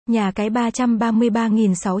Nhà cái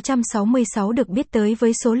 333.666 được biết tới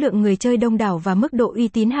với số lượng người chơi đông đảo và mức độ uy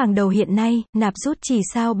tín hàng đầu hiện nay, nạp rút chỉ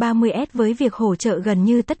sao 30S với việc hỗ trợ gần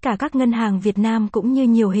như tất cả các ngân hàng Việt Nam cũng như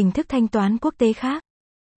nhiều hình thức thanh toán quốc tế khác.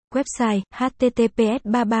 Website: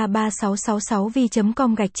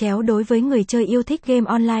 https://3336666v.com Đối với người chơi yêu thích game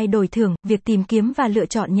online đổi thưởng, việc tìm kiếm và lựa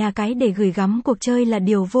chọn nhà cái để gửi gắm cuộc chơi là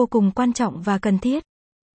điều vô cùng quan trọng và cần thiết.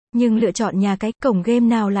 Nhưng lựa chọn nhà cái, cổng game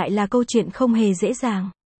nào lại là câu chuyện không hề dễ dàng.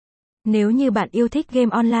 Nếu như bạn yêu thích game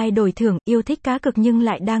online đổi thưởng, yêu thích cá cược nhưng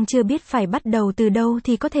lại đang chưa biết phải bắt đầu từ đâu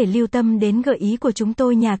thì có thể lưu tâm đến gợi ý của chúng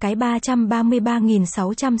tôi nhà cái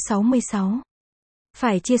 333.666.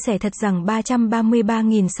 Phải chia sẻ thật rằng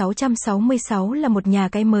 333.666 là một nhà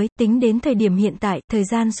cái mới, tính đến thời điểm hiện tại, thời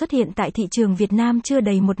gian xuất hiện tại thị trường Việt Nam chưa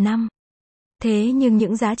đầy 1 năm. Thế nhưng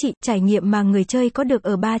những giá trị, trải nghiệm mà người chơi có được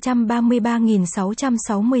ở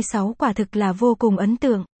 333.666 quả thực là vô cùng ấn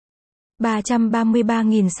tượng.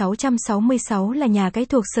 333.666 là nhà cái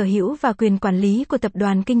thuộc sở hữu và quyền quản lý của tập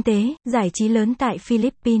đoàn kinh tế, giải trí lớn tại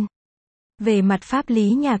Philippines. Về mặt pháp lý,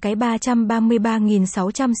 nhà cái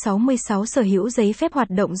 333.666 sở hữu giấy phép hoạt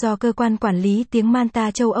động do Cơ quan Quản lý tiếng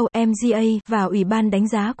Manta châu Âu MGA và Ủy ban đánh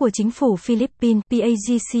giá của chính phủ Philippines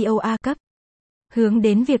PAGCOA cấp. Hướng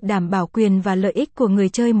đến việc đảm bảo quyền và lợi ích của người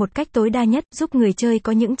chơi một cách tối đa nhất, giúp người chơi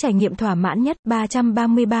có những trải nghiệm thỏa mãn nhất.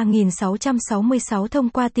 333.666 thông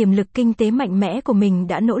qua tiềm lực kinh tế mạnh mẽ của mình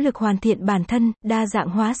đã nỗ lực hoàn thiện bản thân, đa dạng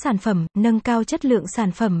hóa sản phẩm, nâng cao chất lượng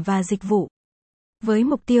sản phẩm và dịch vụ. Với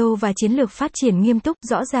mục tiêu và chiến lược phát triển nghiêm túc,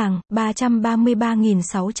 rõ ràng,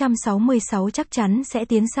 333.666 chắc chắn sẽ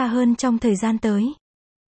tiến xa hơn trong thời gian tới.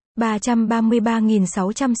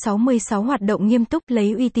 333.666 hoạt động nghiêm túc,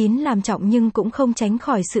 lấy uy tín làm trọng nhưng cũng không tránh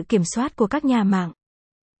khỏi sự kiểm soát của các nhà mạng.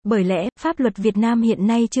 Bởi lẽ, pháp luật Việt Nam hiện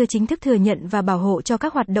nay chưa chính thức thừa nhận và bảo hộ cho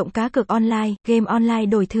các hoạt động cá cược online, game online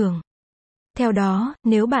đổi thưởng. Theo đó,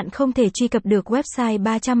 nếu bạn không thể truy cập được website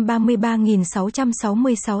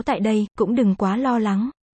 333.666 tại đây, cũng đừng quá lo lắng.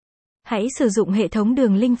 Hãy sử dụng hệ thống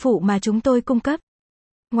đường link phụ mà chúng tôi cung cấp.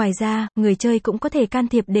 Ngoài ra, người chơi cũng có thể can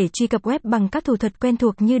thiệp để truy cập web bằng các thủ thuật quen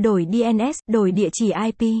thuộc như đổi DNS, đổi địa chỉ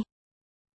IP.